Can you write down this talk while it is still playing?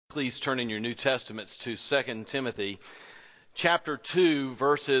Please turn in your New Testaments to 2 Timothy chapter 2,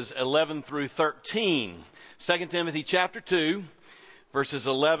 verses 11 through 13. 2 Timothy chapter 2, verses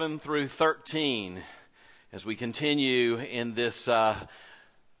 11 through 13. As we continue in this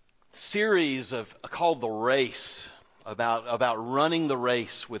series called The Race, about running the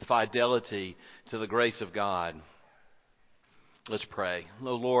race with fidelity to the grace of God. Let's pray.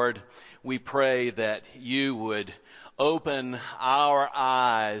 Oh Lord, we pray that you would open our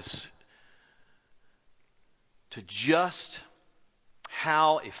eyes to just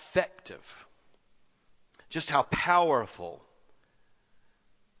how effective, just how powerful,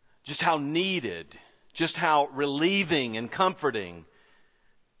 just how needed, just how relieving and comforting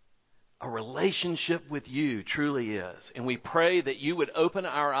a relationship with you truly is. And we pray that you would open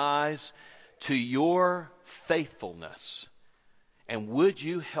our eyes to your faithfulness. And would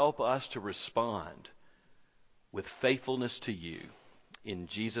you help us to respond with faithfulness to you? In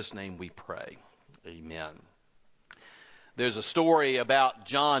Jesus' name we pray. Amen. There's a story about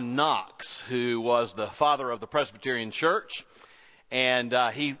John Knox, who was the father of the Presbyterian Church. And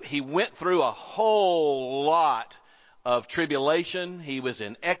he went through a whole lot of tribulation. He was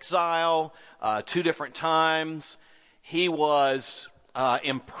in exile 2 different times. He was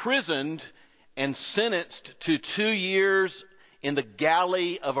imprisoned and sentenced to 2 years in the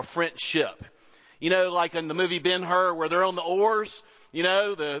galley of a French ship. You know, like in the movie Ben-Hur, where they're on the oars, you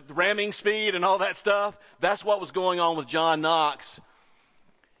know, the ramming speed and all that stuff. That's what was going on with John Knox.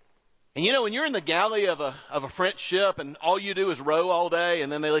 And you know, when you're in the galley of a French ship and all you do is row all day,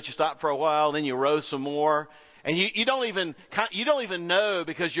 and then they let you stop for a while, then you row some more, and you don't even know,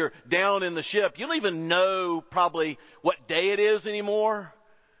 because you're down in the ship, you don't even know probably what day it is anymore.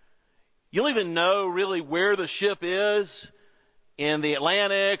 You don't even know really where the ship is, in the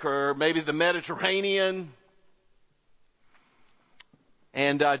Atlantic or maybe the Mediterranean.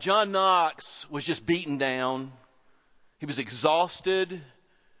 And John Knox was just beaten down. He was exhausted.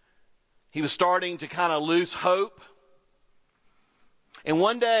 He was starting to kind of lose hope. And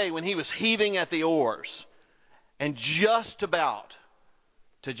one day when he was heaving at the oars and just about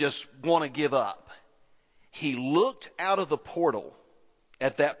to just want to give up, he looked out of the portal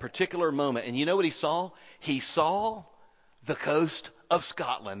at that particular moment. And you know what he saw? He saw the coast of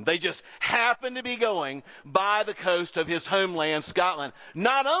Scotland. They just happened to be going by the coast of his homeland, Scotland.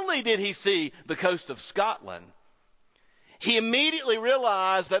 Not only did he see the coast of Scotland, he immediately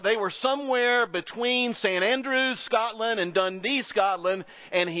realized that they were somewhere between St. Andrews, Scotland, and Dundee, Scotland,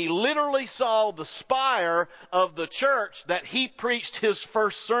 and he literally saw the spire of the church that he preached his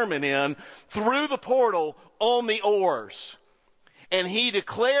first sermon in through the portal on the oars. And he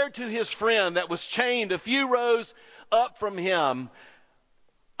declared to his friend that was chained a few rows up from him,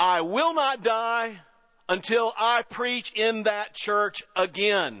 "I will not die until I preach in that church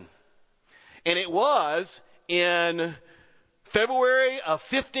again." And it was in February of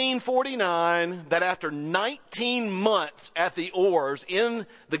 1549 that after 19 months at the oars in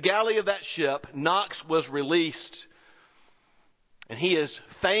the galley of that ship, Knox was released. And he is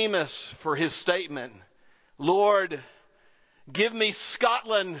famous for his statement, "Lord, give me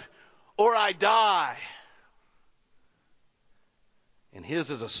Scotland or I die." And his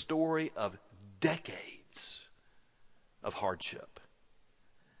is a story of decades of hardship.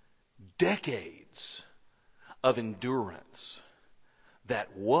 Decades of endurance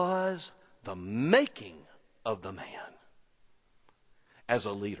that was the making of the man as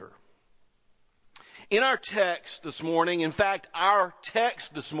a leader. In our text this morning, in fact, our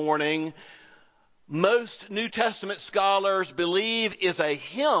text this morning, most New Testament scholars believe is a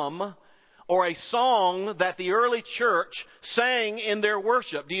hymn or a song that the early church sang in their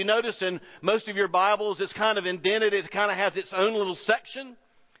worship. Do you notice in most of your Bibles it's kind of indented, it kind of has its own little section?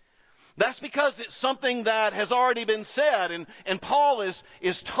 That's because it's something that has already been said. And Paul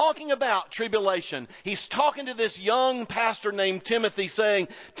is talking about tribulation. He's talking to this young pastor named Timothy, saying,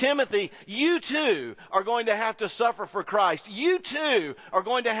 "Timothy, you too are going to have to suffer for Christ. You too are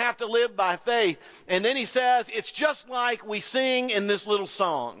going to have to live by faith." And then he says, it's just like we sing in this little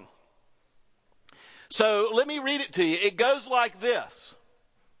song. So let me read it to you. It goes like this.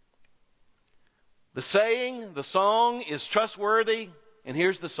 The saying, the song is trustworthy. And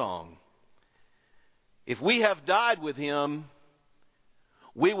here's the song. "If we have died with him,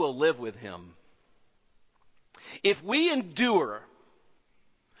 we will live with him. If we endure,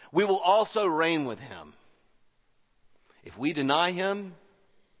 we will also reign with him. If we deny him,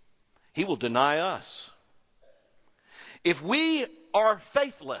 he will deny us. If we are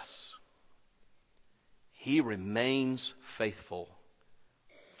faithless, he remains faithful,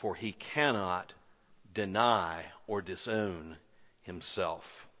 for he cannot deny or disown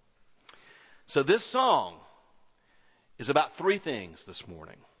himself." So this song is about three things this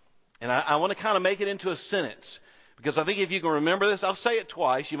morning. And I want to kind of make it into a sentence, because I think if you can remember this, I'll say it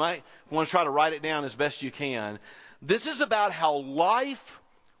twice. You might want to try to write it down as best you can. This is about how life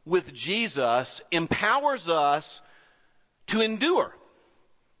with Jesus empowers us to endure,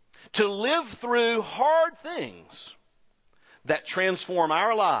 to live through hard things that transform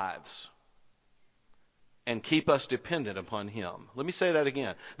our lives and keep us dependent upon Him. Let me say that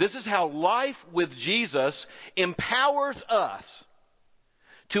again. This is how life with Jesus empowers us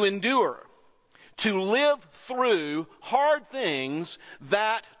to endure, to live through hard things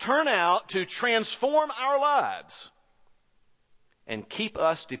that turn out to transform our lives and keep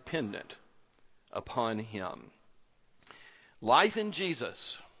us dependent upon Him. Life in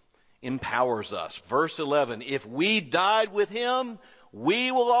Jesus empowers us. Verse 11, if we died with Him,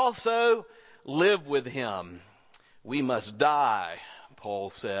 we will also live with Him. We must die, Paul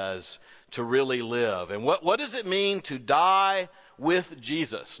says, to really live. And what does it mean to die with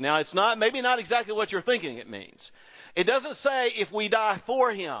Jesus? Now, it's maybe not exactly what you're thinking it means. It doesn't say if we die for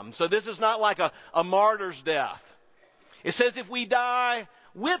Him. So this is not like a martyr's death. It says if we die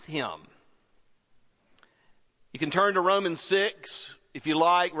with Him. You can turn to Romans 6, if you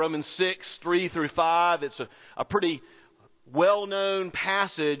like, Romans 6, 3 through 5. It's a pretty well-known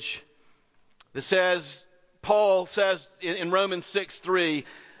passage that says, Paul says in Romans 6, 3,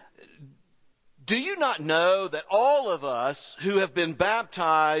 do you not know that all of us who have been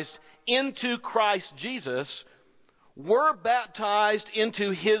baptized into Christ Jesus were baptized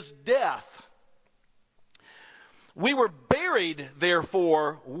into His death? We were buried,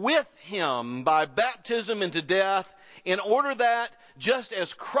 therefore, with Him by baptism into death, in order that, just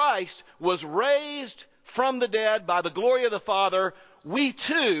as Christ was raised from the dead by the glory of the Father, we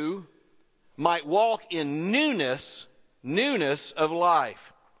too might walk in newness of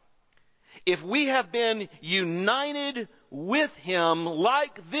life. If we have been united with Him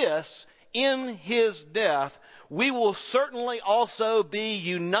like this in His death, we will certainly also be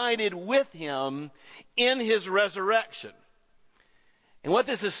united with Him in His resurrection. And what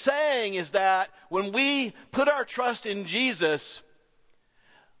this is saying is that when we put our trust in Jesus,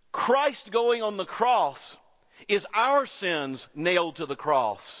 Christ going on the cross is our sins nailed to the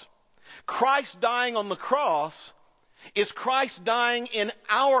cross. Christ dying on the cross is Christ dying in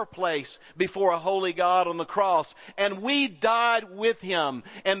our place before a holy God on the cross. And we died with Him,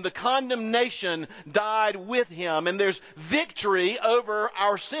 and the condemnation died with Him, and there's victory over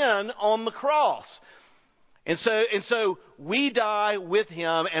our sin on the cross. And so we die with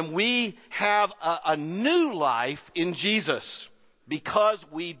Him, and we have a new life in Jesus because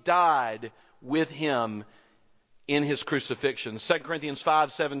we died with Him in His crucifixion. 2 Corinthians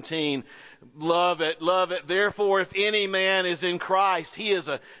 5:17, love it. Therefore, if any man is in Christ, he is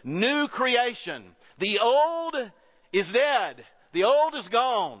a new creation. The old is dead. The old is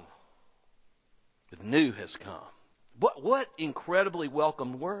gone. The new has come. What incredibly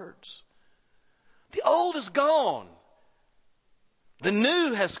welcome words. The old is gone. The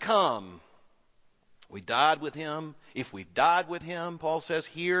new has come. We died with Him. If we died with Him, Paul says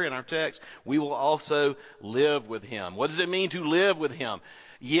here in our text, we will also live with Him. What does it mean to live with Him?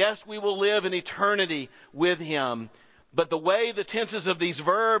 Yes, we will live in eternity with Him. But the way the tenses of these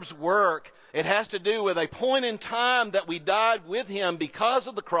verbs work, it has to do with a point in time that we died with Him because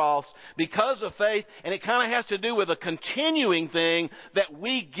of the cross, because of faith, and it kind of has to do with a continuing thing that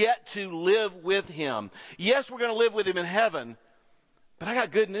we get to live with Him. Yes, we're going to live with Him in heaven, but I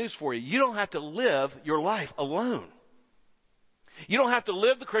got good news for you. You don't have to live your life alone. You don't have to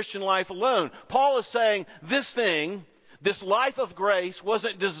live the Christian life alone. Paul is saying this life of grace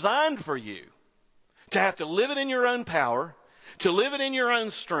wasn't designed for you to have to live it in your own power, to live it in your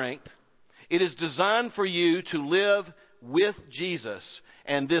own strength. It is designed for you to live with Jesus.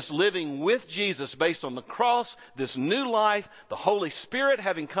 And this living with Jesus based on the cross, this new life, the Holy Spirit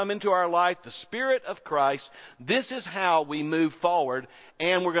having come into our life, the Spirit of Christ, this is how we move forward.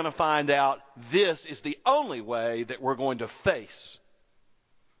 And we're going to find out this is the only way that we're going to face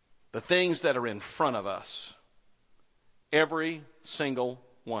the things that are in front of us. Every single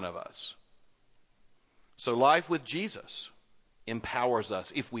one of us. So life with Jesus empowers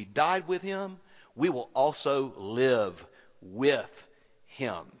us. If we died with Him, we will also live with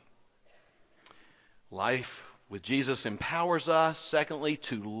Him. Life with Jesus empowers us, secondly,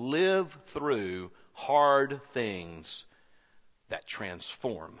 to live through hard things that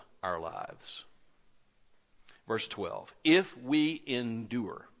transform our lives. Verse 12, if we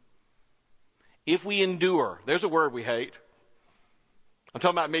endure. If we endure, there's a word we hate. I'm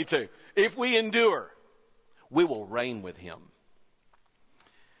talking about me too. If we endure, we will reign with Him.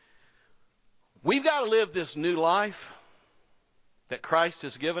 We've got to live this new life that Christ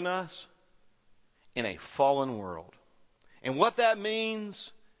has given us in a fallen world. And what that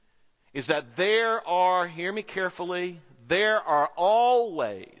means is that there are, hear me carefully, there are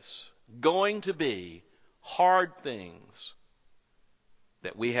always going to be hard things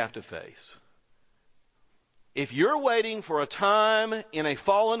that we have to face. If you're waiting for a time in a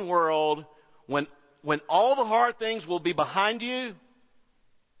fallen world when all the hard things will be behind you,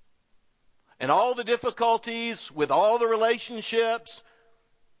 and all the difficulties with all the relationships,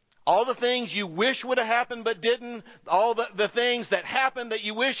 all the things you wish would have happened but didn't, all the things that happened that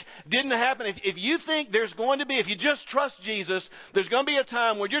you wish didn't happen. If you think there's going to be, if you just trust Jesus, there's going to be a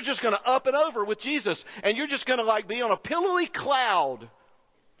time where you're just going to up and over with Jesus and you're just going to like be on a pillowy cloud,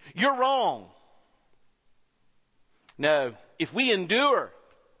 you're wrong. No, if we endure,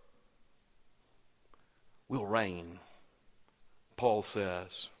 we'll reign. Paul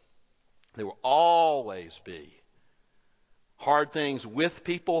says there will always be hard things with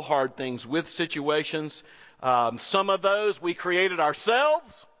people, hard things with situations. Some of those we created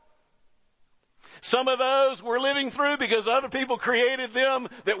ourselves. Some of those we're living through because other people created them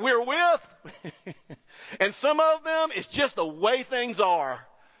that we're with. And some of them it's just the way things are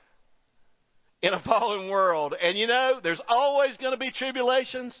in a fallen world. And you know, there's always going to be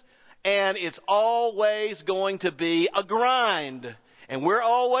tribulations, and it's always going to be a grind. And we're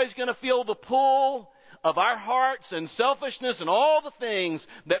always going to feel the pull of our hearts and selfishness and all the things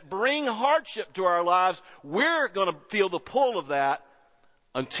that bring hardship to our lives. We're going to feel the pull of that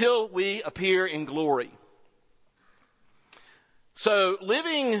until we appear in glory. So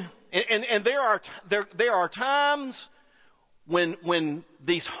living, and there are times when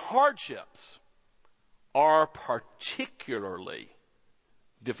these hardships are particularly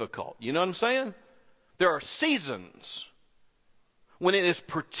difficult. You know what I'm saying? There are seasons when it is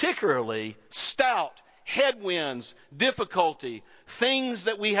particularly stout, headwinds, difficulty, things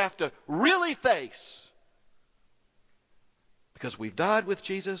that we have to really face because we've died with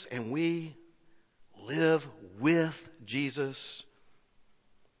Jesus and we live with Jesus,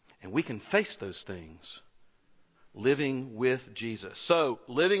 and we can face those things living with Jesus. So,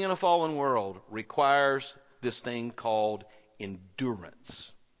 living in a fallen world requires this thing called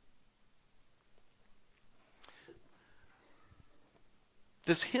endurance.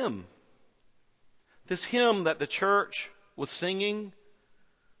 This hymn that the church was singing,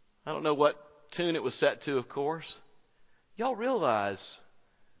 I don't know what tune it was set to, of course. Y'all realize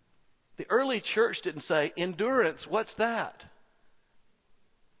the early church didn't say, endurance, what's that?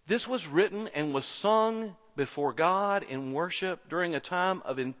 This was written and was sung before God in worship during a time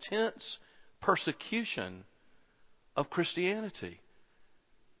of intense persecution of Christianity.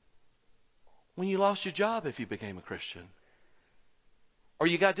 When you lost your job if you became a Christian. Or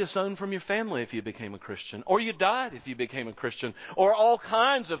you got disowned from your family if you became a Christian. Or you died if you became a Christian. Or all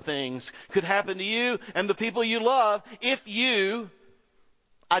kinds of things could happen to you and the people you love if you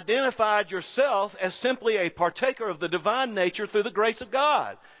identified yourself as simply a partaker of the divine nature through the grace of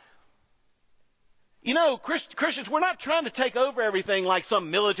God. You know, Christians, we're not trying to take over everything like some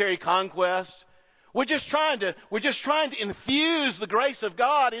military conquest. We're just trying to infuse the grace of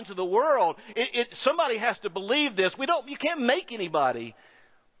God into the world. Somebody has to believe this. You can't make anybody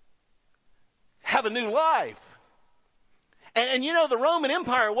have a new life. And you know, the Roman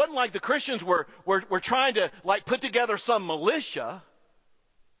Empire wasn't like the Christians were trying to like put together some militia.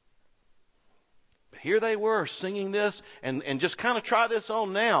 But here they were singing this and just kind of try this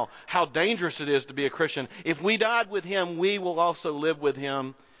on now, how dangerous it is to be a Christian. If we died with him, we will also live with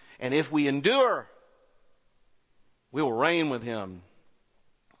him. And if we endure, we will reign with him.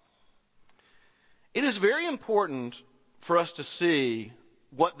 It is very important for us to see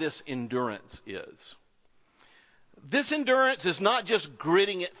what this endurance is. This endurance is not just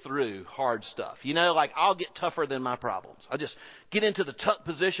gritting it through hard stuff. You know, like I'll get tougher than my problems. I'll just get into the tough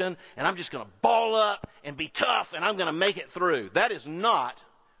position and I'm just going to ball up and be tough and I'm going to make it through. That is not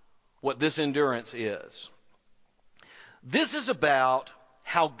what this endurance is. This is about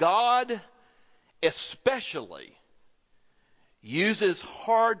how God especially uses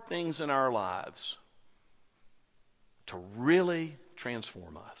hard things in our lives to really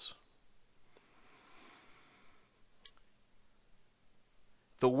transform us.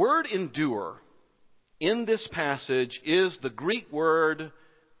 The word endure in this passage is the Greek word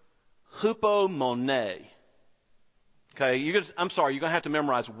hupomone. Okay, you're going to have to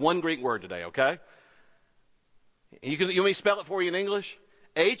memorize one Greek word today, okay? You want me to spell it for you in English?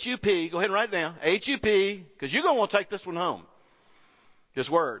 H-U-P, go ahead and write it down. H-U-P, because you're going to want to take this one home. This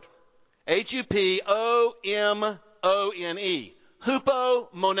word. H-U-P-O-M-O-N-E.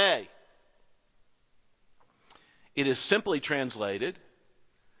 Hupomone. It is simply translated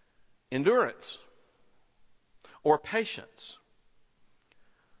endurance or patience.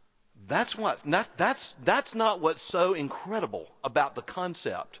 That's not what's so incredible about the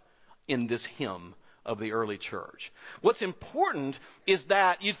concept in this hymn of the early church. What's important is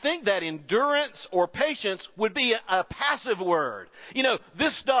that you think that endurance or patience would be a passive word.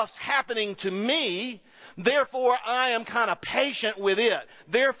 This stuff's happening to me, therefore I am kind of patient with it.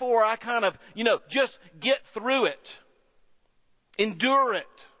 Therefore I kind of, just get through it. Endure it.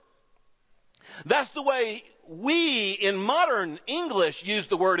 That's the way we, in modern English, use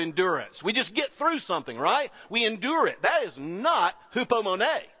the word endurance. We just get through something, right? We endure it. That is not hupomone.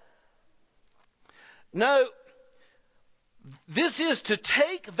 No, this is to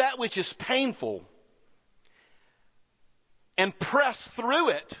take that which is painful and press through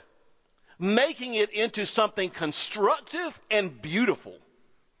it, making it into something constructive and beautiful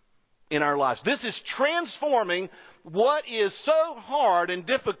in our lives. This is transforming what is so hard and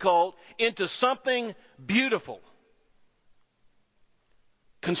difficult into something beautiful,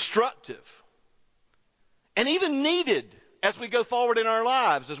 constructive, and even needed as we go forward in our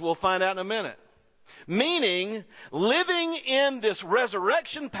lives, as we'll find out in a minute. Meaning, living in this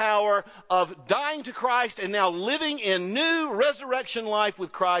resurrection power of dying to Christ and now living in new resurrection life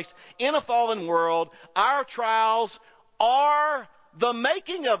with Christ in a fallen world, our trials are the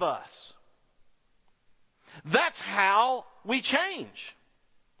making of us. That's how we change.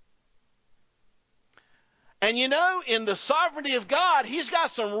 And in the sovereignty of God, He's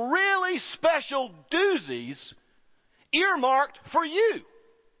got some really special doozies earmarked for you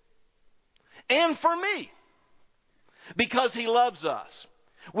and for me, because He loves us.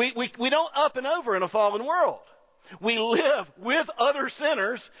 We don't up and over in a fallen world. We live with other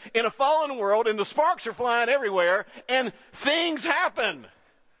sinners in a fallen world, and the sparks are flying everywhere, and things happen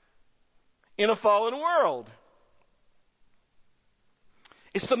in a fallen world.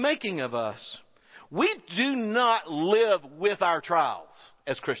 It's the making of us. We do not live with our trials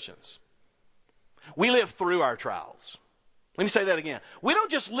as Christians. We live through our trials. Let me say that again. We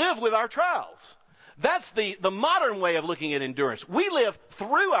don't just live with our trials. That's the modern way of looking at endurance. We live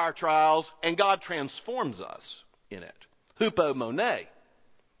through our trials, and God transforms us in it. Hupomone.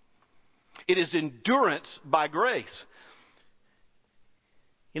 It is endurance by grace.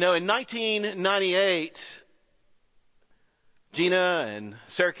 In 1998, Gina and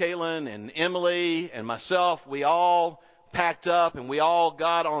Sarah Caitlin and Emily and myself, we all packed up and we all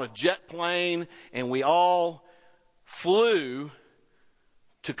got on a jet plane and we all flew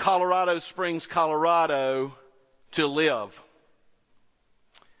to Colorado Springs, Colorado to live.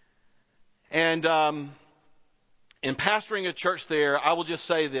 And in pastoring a church there, I will just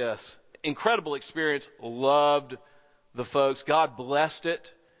say this. Incredible experience. Loved the folks. God blessed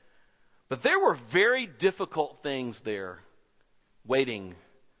it. But there were very difficult things there waiting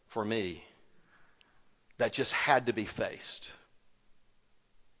for me that just had to be faced.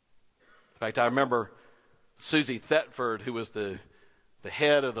 In fact, I remember Susie Thetford, who was the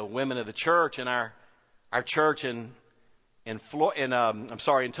head of the women of the church in our church in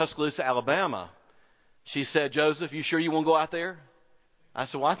Tuscaloosa, Alabama. She said, "Joseph, you sure you want to go out there?" I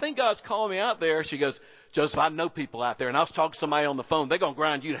said, "Well, I think God's calling me out there." She goes, "Joseph, I know people out there." And I was talking to somebody on the phone. They're going to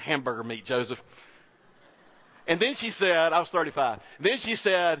grind you to hamburger meat, Joseph. And then she said, I was 35. Then she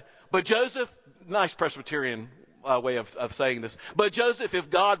said, "But Joseph," nice Presbyterian way of saying this, "But Joseph, if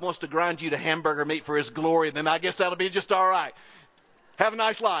God wants to grind you to hamburger meat for His glory, then I guess that'll be just all right. Have a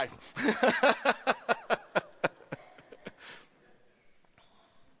nice life."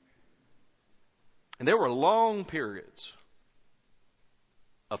 And there were long periods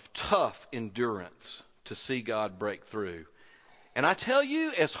of tough endurance to see God break through. And I tell you,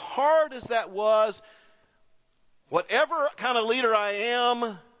 as hard as that was, whatever kind of leader I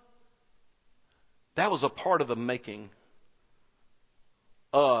am, that was a part of the making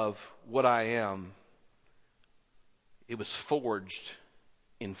of what I am. It was forged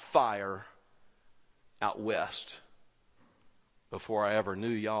in fire out west before I ever knew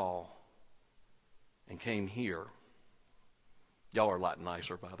y'all and came here. Y'all are a lot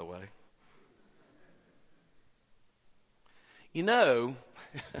nicer, by the way.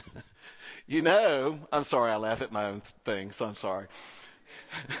 I'm sorry, I laugh at my own thing, so I'm sorry.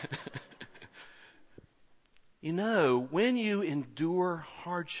 When you endure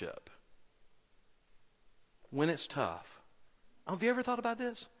hardship, when it's tough, have you ever thought about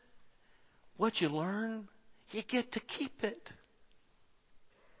this? What you learn, you get to keep it.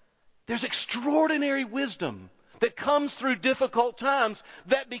 There's extraordinary wisdom that comes through difficult times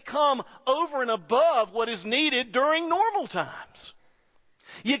that become over and above what is needed during normal times.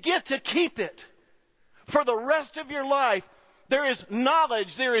 You get to keep it for the rest of your life, there is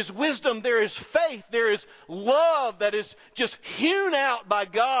knowledge, there is wisdom, there is faith, there is love that is just hewn out by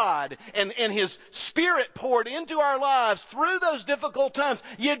God and His Spirit poured into our lives through those difficult times.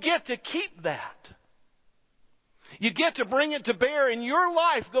 You get to keep that. You get to bring it to bear in your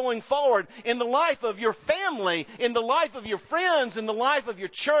life going forward, in the life of your family, in the life of your friends, in the life of your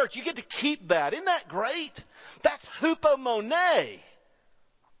church. You get to keep that. Isn't that great? That's hupomone.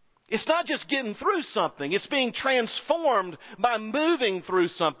 It's not just getting through something. It's being transformed by moving through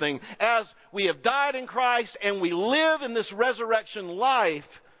something as we have died in Christ and we live in this resurrection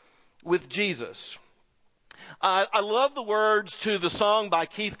life with Jesus. I love the words to the song by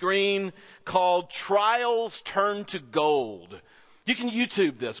Keith Green called Trials Turn to Gold. You can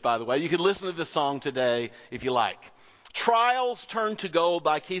YouTube this, by the way. You can listen to this song today if you like. Trials Turn to Gold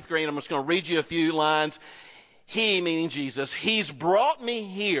by Keith Green. I'm just going to read you a few lines. He, meaning Jesus, He's brought me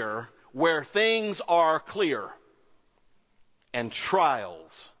here where things are clear and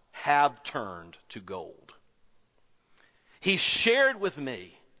trials have turned to gold. He shared with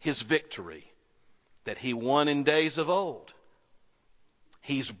me His victory that He won in days of old.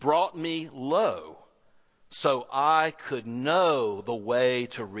 He's brought me low so I could know the way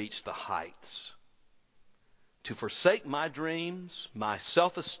to reach the heights, to forsake my dreams, my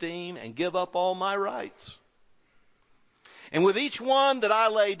self-esteem, and give up all my rights. And with each one that I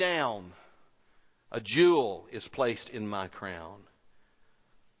lay down, a jewel is placed in my crown.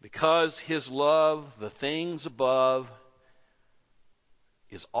 Because His love, the things above,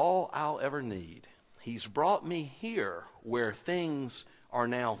 is all I'll ever need. He's brought me here where things are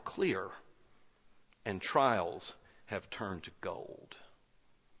now clear and trials have turned to gold.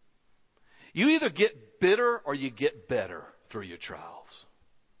 You either get bitter or you get better through your trials.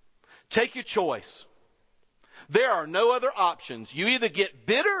 Take your choice. There are no other options. You either get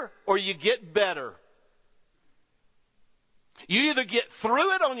bitter or you get better. You either get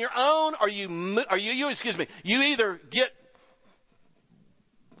through it on your own or you either get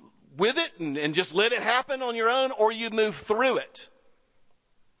with it and just let it happen on your own, or you move through it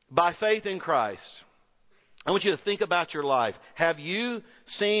by faith in Christ. I want you to think about your life. Have you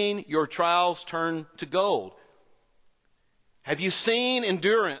seen your trials turn to gold? Have you seen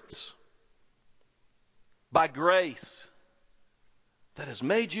endurance by grace that has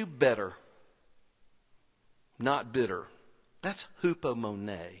made you better, not bitter? That's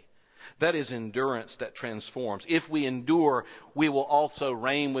hupomone. That is endurance that transforms. If we endure, we will also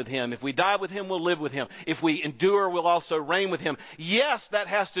reign with Him. If we die with Him, we'll live with Him. If we endure, we'll also reign with Him. Yes, that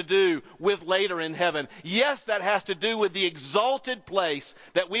has to do with later in heaven. Yes, that has to do with the exalted place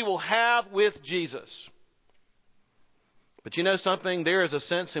that we will have with Jesus. But you know something? There is a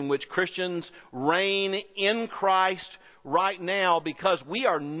sense in which Christians reign in Christ right now because we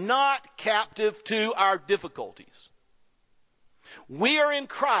are not captive to our difficulties. We are in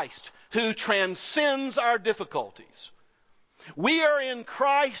Christ who transcends our difficulties. We are in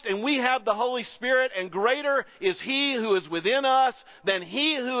Christ and we have the Holy Spirit, and greater is He who is within us than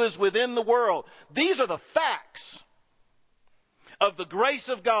he who is within the world. These are the facts of the grace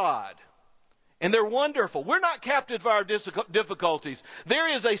of God. And they're wonderful. We're not captive by our difficulties.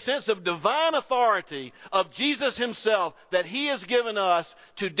 There is a sense of divine authority of Jesus Himself that He has given us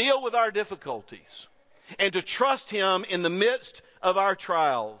to deal with our difficulties and to trust Him in the midst of our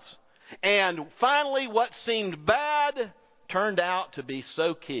trials. And finally, what seemed bad turned out to be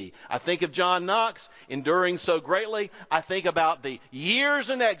so key. I think of John Knox enduring so greatly. I think about the years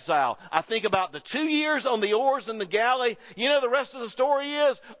in exile. I think about the 2 years on the oars in the galley. You know, the rest of the story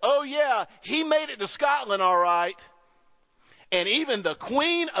is, oh yeah, he made it to Scotland all right. And even the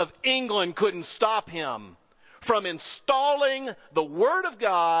Queen of England couldn't stop him from installing the Word of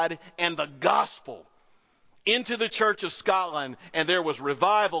God and the gospel into the Church of Scotland. And there was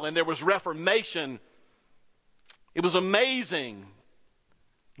revival and there was reformation. It was amazing.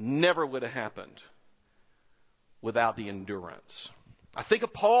 Never would have happened without the endurance. I think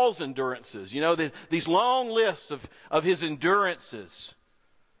of Paul's endurances. You know, these long lists of his endurances.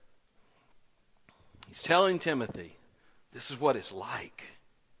 He's telling Timothy, this is what it's like.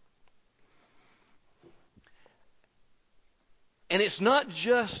 And it's not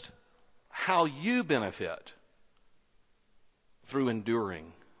just how you benefit through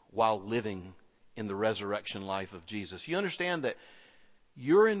enduring while living in the resurrection life of Jesus. You understand that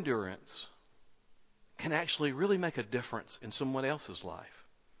your endurance can actually really make a difference in someone else's life.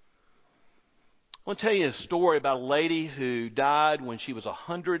 I want to tell you a story about a lady who died when she was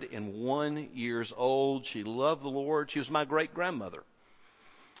 101 years old. She loved the Lord. She was my great-grandmother.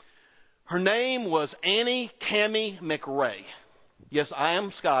 Her name was Annie Cammy McRae. Yes, I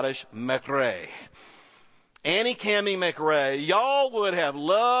am Scottish, McRae. Annie Cammy McRae. Y'all would have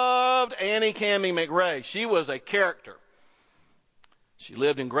loved Annie Cammy McRae. She was a character. She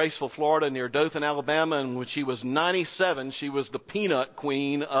lived in Graceville, Florida, near Dothan, Alabama, and when she was 97, she was the peanut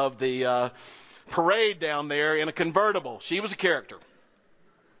queen of the parade down there in a convertible. She was a character.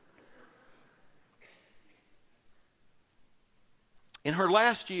 In her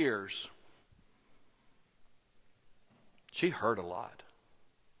last years, she hurt a lot.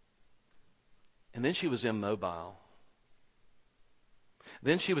 And then she was immobile.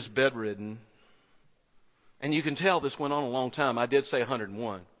 Then she was bedridden. And you can tell this went on a long time. I did say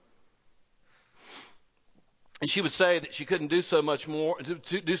 101. And she would say that she couldn't do so much more,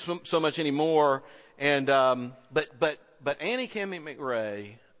 do so much anymore. And but Annie Cammy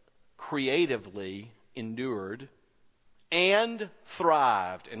McRae creatively endured and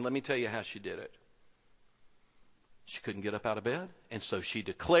thrived. And let me tell you how she did it. She couldn't get up out of bed, and so she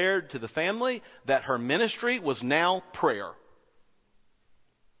declared to the family that her ministry was now prayer.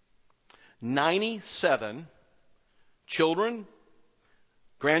 97 children,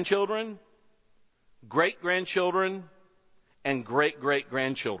 grandchildren, great-grandchildren, and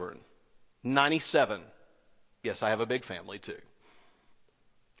great-great-grandchildren. 97. Yes, I have a big family too.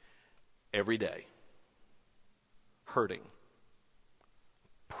 Every day. Hurting.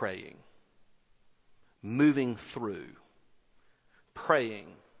 Praying. Moving through. Praying.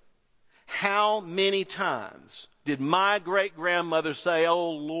 How many times did my great-grandmother say,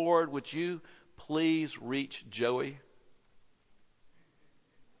 "Oh, Lord, would you please reach Joey?"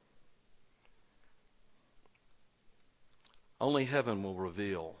 Only heaven will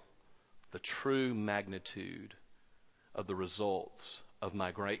reveal the true magnitude of the results of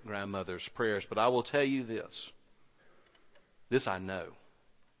my great-grandmother's prayers. But I will tell you this. This I know.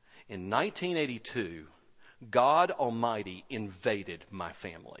 In 1982, God Almighty invaded my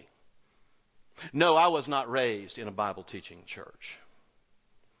family. No, I was not raised in a Bible teaching church.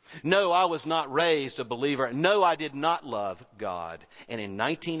 No, I was not raised a believer. No, I did not love God. And in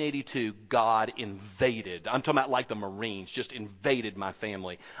 1982, God invaded. I'm talking about like the Marines, just invaded my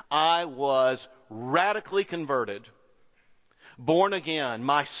family. I was radically converted, born again.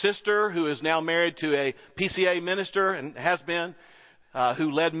 My sister, who is now married to a PCA minister and has been,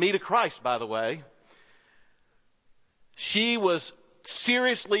 who led me to Christ, by the way, she was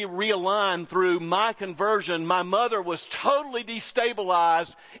seriously realigned through my conversion. My mother was totally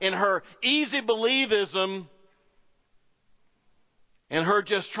destabilized in her easy believism and her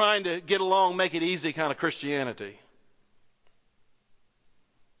just trying to get along, make it easy kind of Christianity.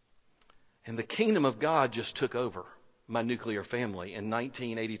 And the kingdom of God just took over my nuclear family in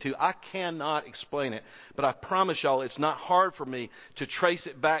 1982. I cannot explain it, but I promise y'all it's not hard for me to trace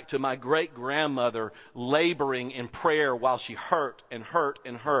it back to my great-grandmother laboring in prayer while she hurt and hurt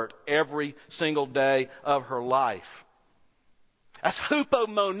and hurt every single day of her life. That's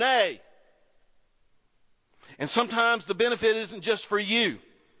hupomone. And sometimes the benefit isn't just for you.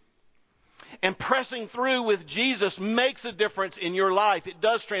 And pressing through with Jesus makes a difference in your life. It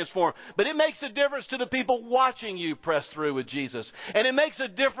does transform. But it makes a difference to the people watching you press through with Jesus. And it makes a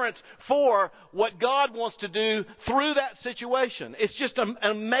difference for what God wants to do through that situation. It's just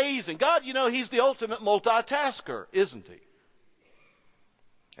amazing. God, you know, He's the ultimate multitasker, isn't He?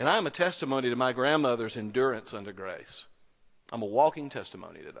 And I'm a testimony to my grandmother's endurance under grace. I'm a walking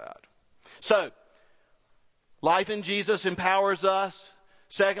testimony to that. So, life in Jesus empowers us.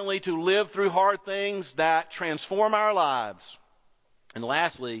 Secondly, to live through hard things that transform our lives. And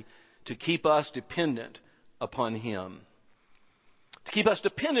lastly, to keep us dependent upon Him. To keep us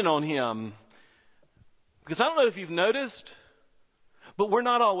dependent on Him. Because I don't know if you've noticed, but we're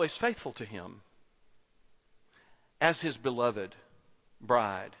not always faithful to Him as His beloved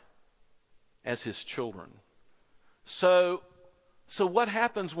bride, as His children. So what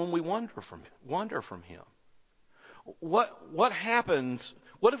happens when we wander from Him? What happens?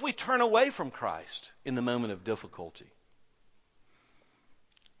 What if we turn away from Christ in the moment of difficulty?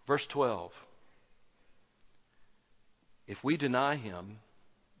 Verse 12. If we deny Him,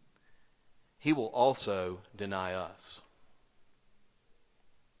 He will also deny us.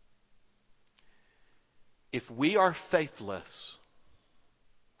 If we are faithless,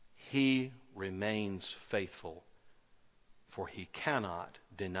 He remains faithful, for He cannot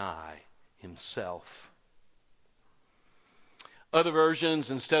deny Himself. Other versions,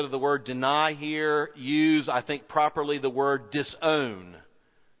 instead of the word deny here, use, I think properly, the word disown.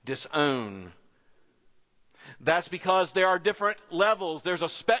 Disown. That's because there are different levels. There's a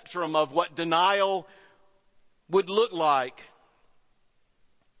spectrum of what denial would look like.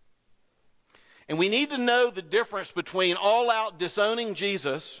 And we need to know the difference between all-out disowning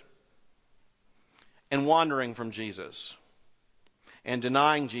Jesus and wandering from Jesus and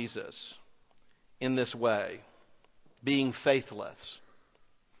denying Jesus in this way, being faithless.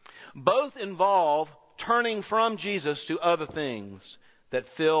 Both involve turning from Jesus to other things that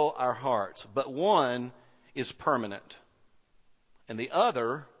fill our hearts. But one is permanent, and the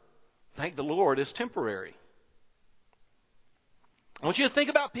other, thank the Lord, is temporary. I want you to think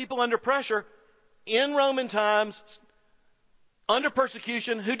about people under pressure in Roman times, under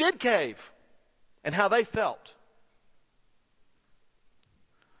persecution, who did cave, and how they felt.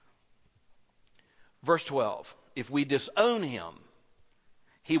 Verse 12, if we disown him,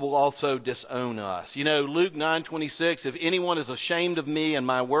 he will also disown us. You know, Luke 9:26, if anyone is ashamed of me and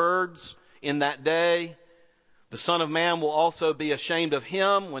my words in that day, the Son of Man will also be ashamed of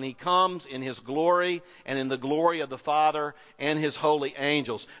him when he comes in his glory and in the glory of the Father and his holy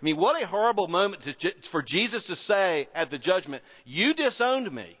angels. I mean, what a horrible moment for Jesus to say at the judgment, you disowned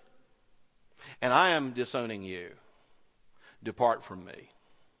me, and I am disowning you. Depart from me.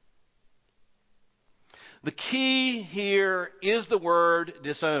 The key here is the word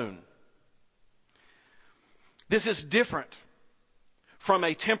disown. This is different from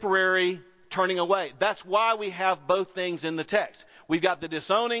a temporary turning away. That's why we have both things in the text. We've got the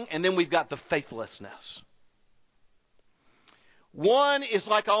disowning and then we've got the faithlessness. One is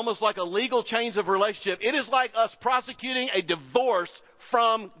almost like a legal change of relationship. It is like us prosecuting a divorce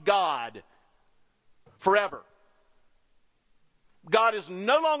from God forever. God is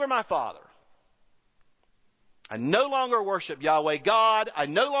no longer my Father. I no longer worship Yahweh God. I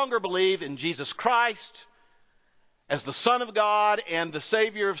no longer believe in Jesus Christ as the Son of God and the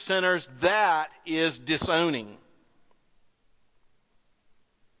Savior of sinners. That is disowning.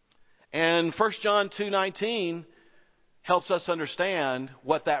 And 1 John 2:19 helps us understand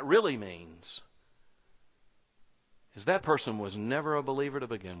what that really means. Is that person was never a believer to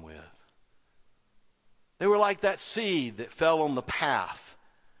begin with. They were like that seed that fell on the path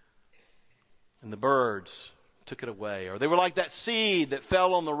and the birds took it away. Or they were like that seed that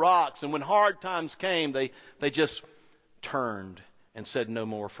fell on the rocks, and when hard times came, they just turned and said, no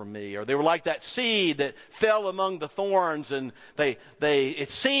more for me. Or they were like that seed that fell among the thorns, and it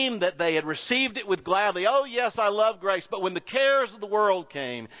seemed that they had received it with gladly. Oh yes, I love grace. But when the cares of the world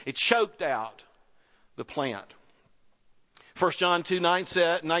came, it choked out the plant. 1 John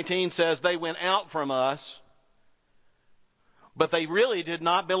 2:19 says, they went out from us, but they really did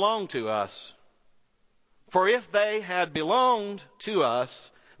not belong to us. For if they had belonged to us,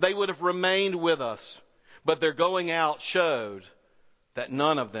 they would have remained with us. But their going out showed that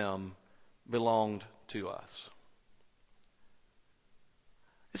none of them belonged to us.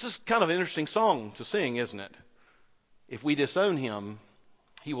 This is kind of an interesting song to sing, isn't it? If we disown him,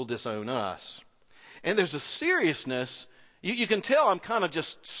 he will disown us. And there's a seriousness. You can tell I'm kind of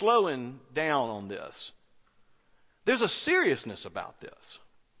just slowing down on this. There's a seriousness about this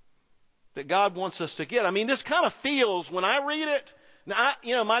that God wants us to get. I mean, this kind of feels, when I read it,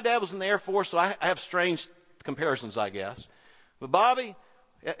 now, my dad was in the Air Force, so I have strange comparisons, I guess. But Bobby,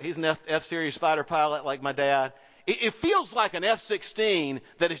 he's an F-Series fighter pilot like my dad. It feels like an F-16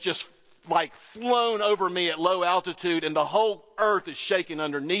 that is just like flown over me at low altitude, and the whole earth is shaking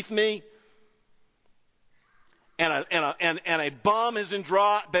underneath me. And a bomb has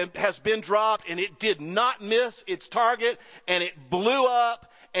been dropped, and it did not miss its target, and it blew up.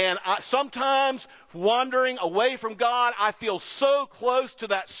 And sometimes, wandering away from God, I feel so close to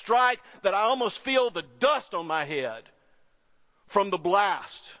that strike that I almost feel the dust on my head from the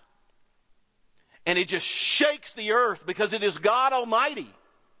blast. And it just shakes the earth, because it is God Almighty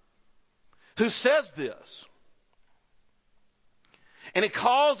who says this. And it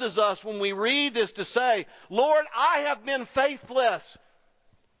causes us, when we read this, to say, Lord, I have been faithless,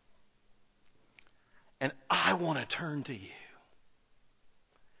 and I want to turn to you.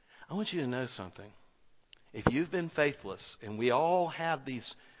 I want you to know something. If you've been faithless, and we all have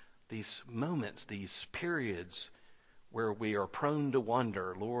these moments, these periods where we are prone to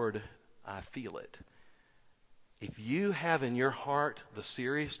wonder, Lord, I feel it. If you have in your heart the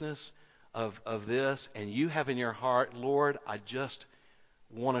seriousness of this, and you have in your heart, Lord, I just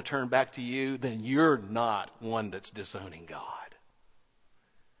want to turn back to you, then you're not one that's disowning God.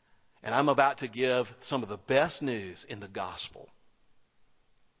 And I'm about to give some of the best news in the gospel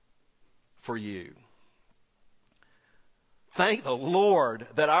for you. Thank the Lord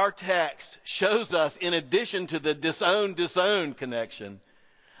that our text shows us, in addition to the disown connection,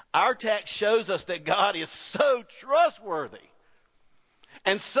 our text shows us that God is so trustworthy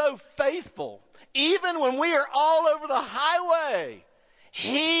and so faithful. Even when we are all over the highway,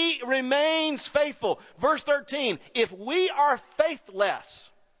 He remains faithful. Verse 13, if we are faithless,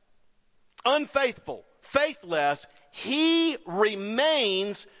 unfaithful, faithless, he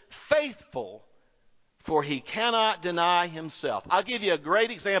remains faithful, for he cannot deny himself. I'll give you a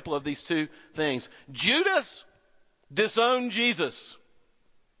great example of these two things. Judas disowned Jesus.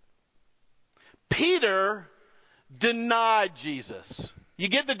 Peter denied Jesus. You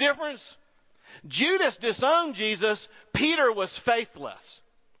get the difference? Judas disowned Jesus. Peter was faithless.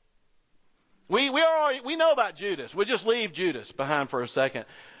 We know about Judas. We'll just leave Judas behind for a second.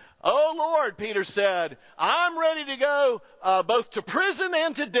 Oh Lord, Peter said, I'm ready to go both to prison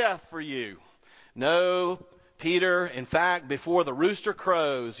and to death for you. No, Peter, in fact, before the rooster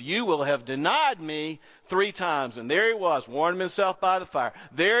crows, you will have denied me 3 times. And there he was, warming himself by the fire.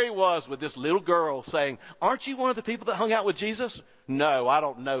 There he was with this little girl saying, aren't you one of the people that hung out with Jesus? No, I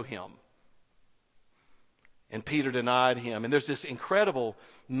don't know him. And Peter denied him. And there's this incredible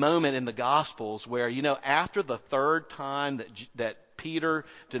moment in the Gospels where, after the 3rd time that Peter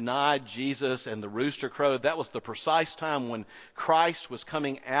denied Jesus and the rooster crowed, that was the precise time when Christ was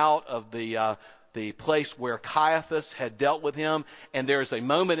coming out of the place where Caiaphas had dealt with him. And there's a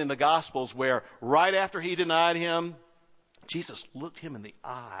moment in the Gospels where right after he denied him, Jesus looked him in the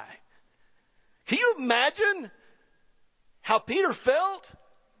eye. Can you imagine how Peter felt?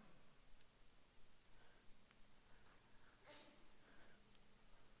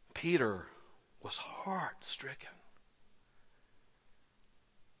 Peter was heart-stricken.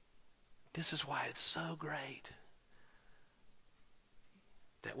 This is why it's so great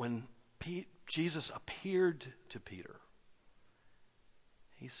that when Jesus appeared to Peter,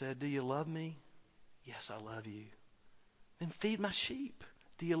 he said, do you love me? Yes, I love you. Then feed my sheep.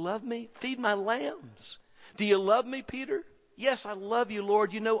 Do you love me? Feed my lambs. Do you love me, Peter? Yes, I love you,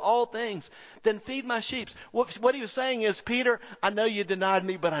 Lord. You know all things. Then feed my sheep. What he was saying is, Peter, I know you denied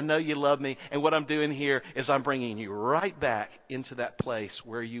me, but I know you love me. And what I'm doing here is I'm bringing you right back into that place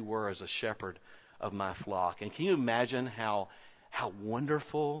where you were as a shepherd of my flock. And can you imagine how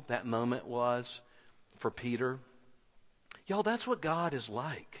wonderful that moment was for Peter? Y'all, that's what God is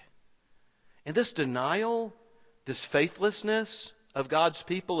like. And this denial, this faithlessness of God's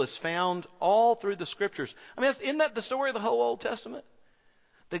people is found all through the Scriptures. I mean, isn't that the story of the whole Old Testament?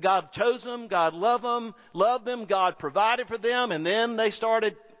 That God chose them, God loved them, God provided for them, and then they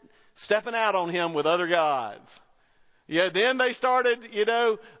started stepping out on Him with other gods. Yeah, then they started,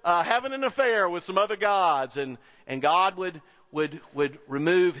 having an affair with some other gods, and God would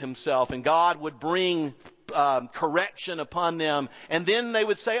remove Himself, and God would bring correction upon them, and then they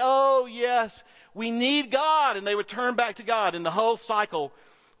would say, "Oh yes, we need God," and they would turn back to God, and the whole cycle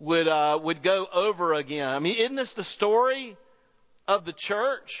would go over again. I mean, isn't this the story of the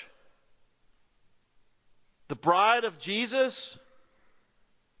church? The bride of Jesus,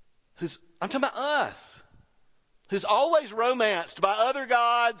 I'm talking about us, who's always romanced by other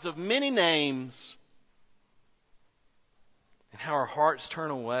gods of many names, and how our hearts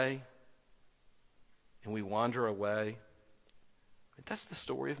turn away and we wander away. That's the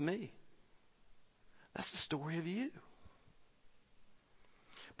story of me. That's the story of you.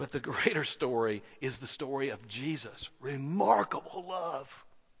 But the greater story is the story of Jesus' remarkable love.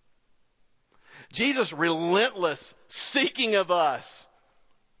 Jesus' relentless seeking of us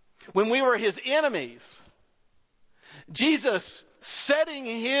when we were His enemies. Jesus setting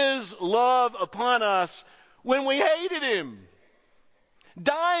His love upon us when we hated Him.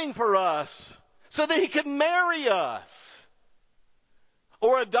 Dying for us so that He could marry us.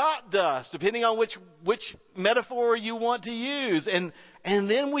 Or adopt us, depending on which metaphor you want to use. And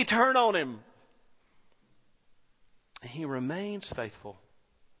then we turn on Him. And He remains faithful.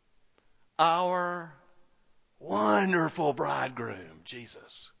 Our wonderful bridegroom,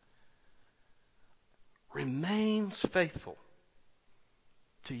 Jesus, remains faithful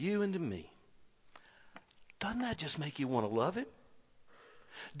to you and to me. Doesn't that just make you want to love Him?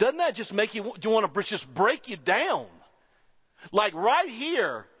 Doesn't that just make you want to just break you down? Like right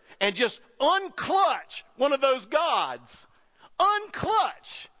here, and just unclutch one of those gods.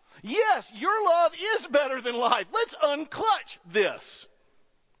 Unclutch. Yes, your love is better than life. Let's unclutch this.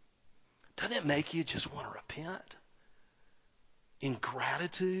 Doesn't it make you just want to repent? In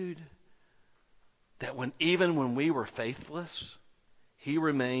gratitude that even when we were faithless, He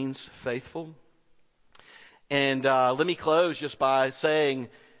remains faithful. And let me close just by saying,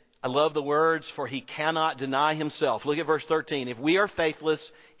 I love the words, for He cannot deny Himself. Look at verse 13. If we are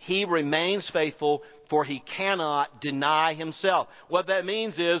faithless, He remains faithful, for He cannot deny Himself. What that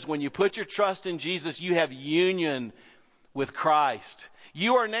means is when you put your trust in Jesus, you have union with Christ.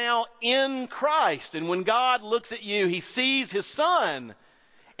 You are now in Christ. And when God looks at you, He sees His Son.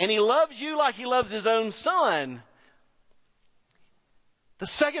 And He loves you like He loves His own Son. the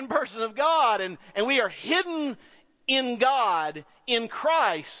second person of God, and we are hidden in God, in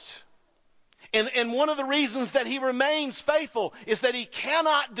Christ. And one of the reasons that He remains faithful is that He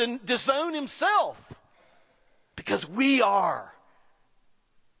cannot disown Himself, because we are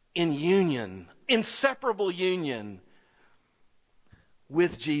in union, inseparable union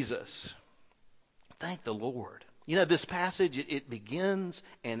with Jesus. Thank the Lord. You know, this passage, it begins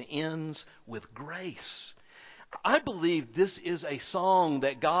and ends with grace. I believe this is a song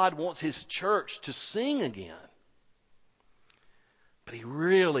that God wants His church to sing again. But He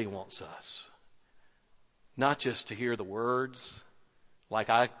really wants us not just to hear the words, like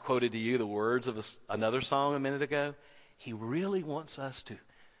I quoted to you the words of another song a minute ago. He really wants us to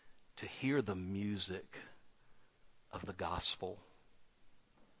hear the music of the gospel.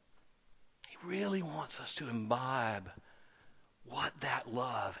 He really wants us to imbibe what that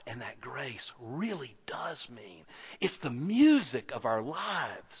love and that grace really does mean. It's the music of our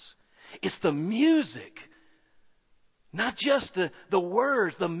lives. It's the music, not just the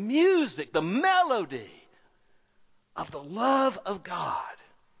words, the music, the melody of the love of God.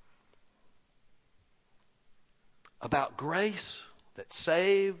 About grace that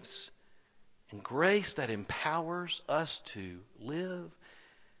saves and grace that empowers us to live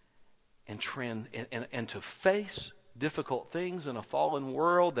and to face difficult things in a fallen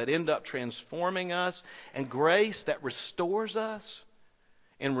world that end up transforming us, and grace that restores us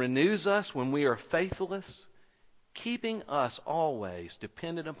and renews us when we are faithless, keeping us always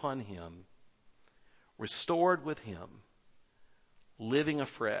dependent upon Him, restored with Him, living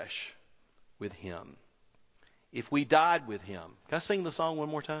afresh with Him. If we died with Him, can I sing the song one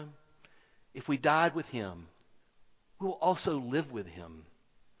more time? If we died with Him, we will also live with Him.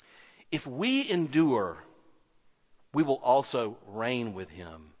 If we endure, we will also reign with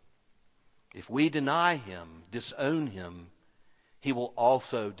Him. If we deny Him, disown Him, He will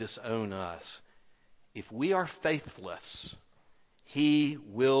also disown us. If we are faithless, He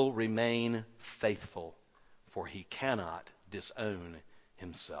will remain faithful, for He cannot disown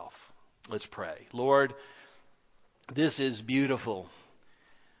Himself. Let's pray. Lord, this is beautiful.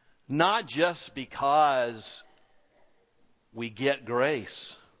 Not just because we get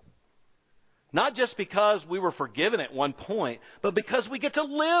grace. Not just because we were forgiven at one point, but because we get to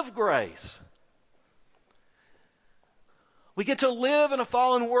live grace. We get to live in a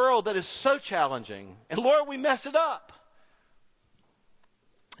fallen world that is so challenging. And Lord, we mess it up.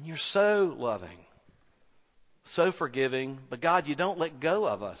 And You're so loving, so forgiving. But God, You don't let go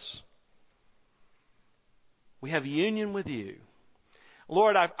of us. We have union with You.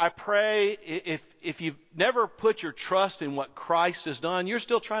 Lord, I pray if you've never put your trust in what Christ has done, you're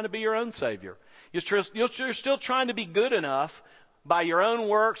still trying to be your own Savior. You're still trying to be good enough by your own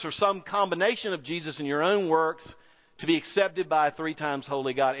works or some combination of Jesus and your own works to be accepted by a 3 times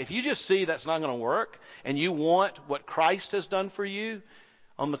holy God. If you just see that's not going to work and you want what Christ has done for you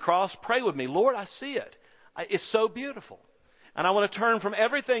on the cross, pray with me. Lord, I see it. It's so beautiful. And I want to turn from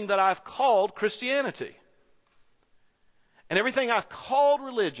everything that I've called Christianity and everything I've called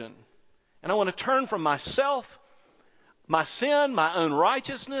religion, and I want to turn from myself, my sin, my own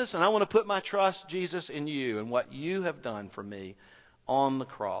righteousness, and I want to put my trust, Jesus, in You and what You have done for me on the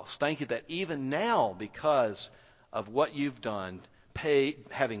cross. Thank You that even now, because of what You've done,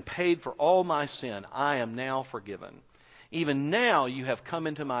 having paid for all my sin, I am now forgiven. Even now You have come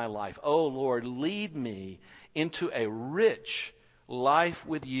into my life. Oh Lord, lead me into a rich life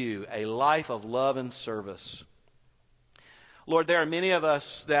with You, a life of love and service. Lord, there are many of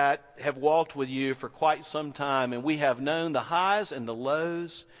us that have walked with You for quite some time, and we have known the highs and the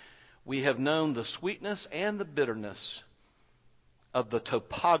lows. We have known the sweetness and the bitterness of the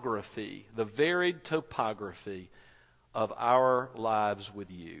topography, the varied topography of our lives with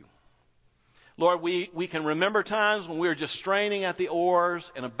You. Lord, we can remember times when we were just straining at the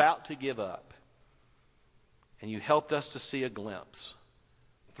oars and about to give up. And You helped us to see a glimpse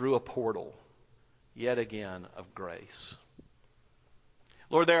through a portal, yet again, of grace.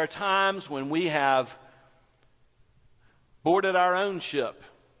 Lord, there are times when we have boarded our own ship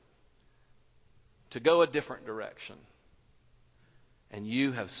to go a different direction, and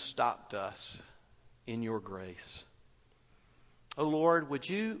You have stopped us in Your grace. Oh Lord, would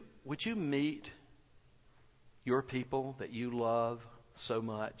you meet Your people that You love so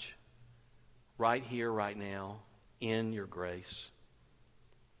much right here, right now, in Your grace?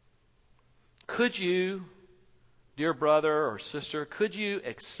 Could You, dear brother or sister, could you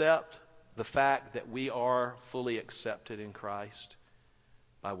accept the fact that we are fully accepted in Christ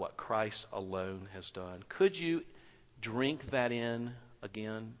by what Christ alone has done? Could you drink that in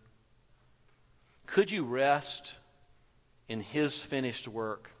again? Could you rest in His finished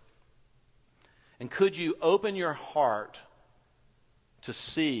work? And could you open your heart to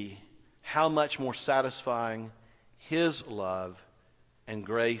see how much more satisfying His love and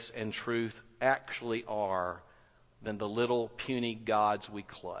grace and truth actually are than the little puny gods we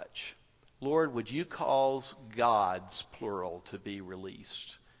clutch? Lord, would you cause gods, plural, to be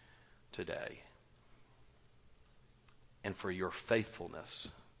released today? And for your faithfulness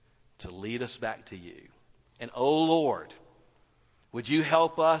to lead us back to you. And oh Lord, would you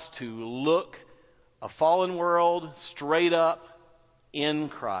help us to look a fallen world straight up in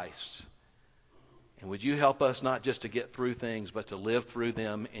Christ? And would you help us not just to get through things, but to live through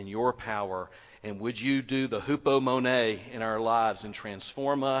them in your power? And would you do the hupomone in our lives and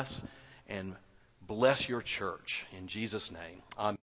transform us and bless your church? In Jesus' name, amen.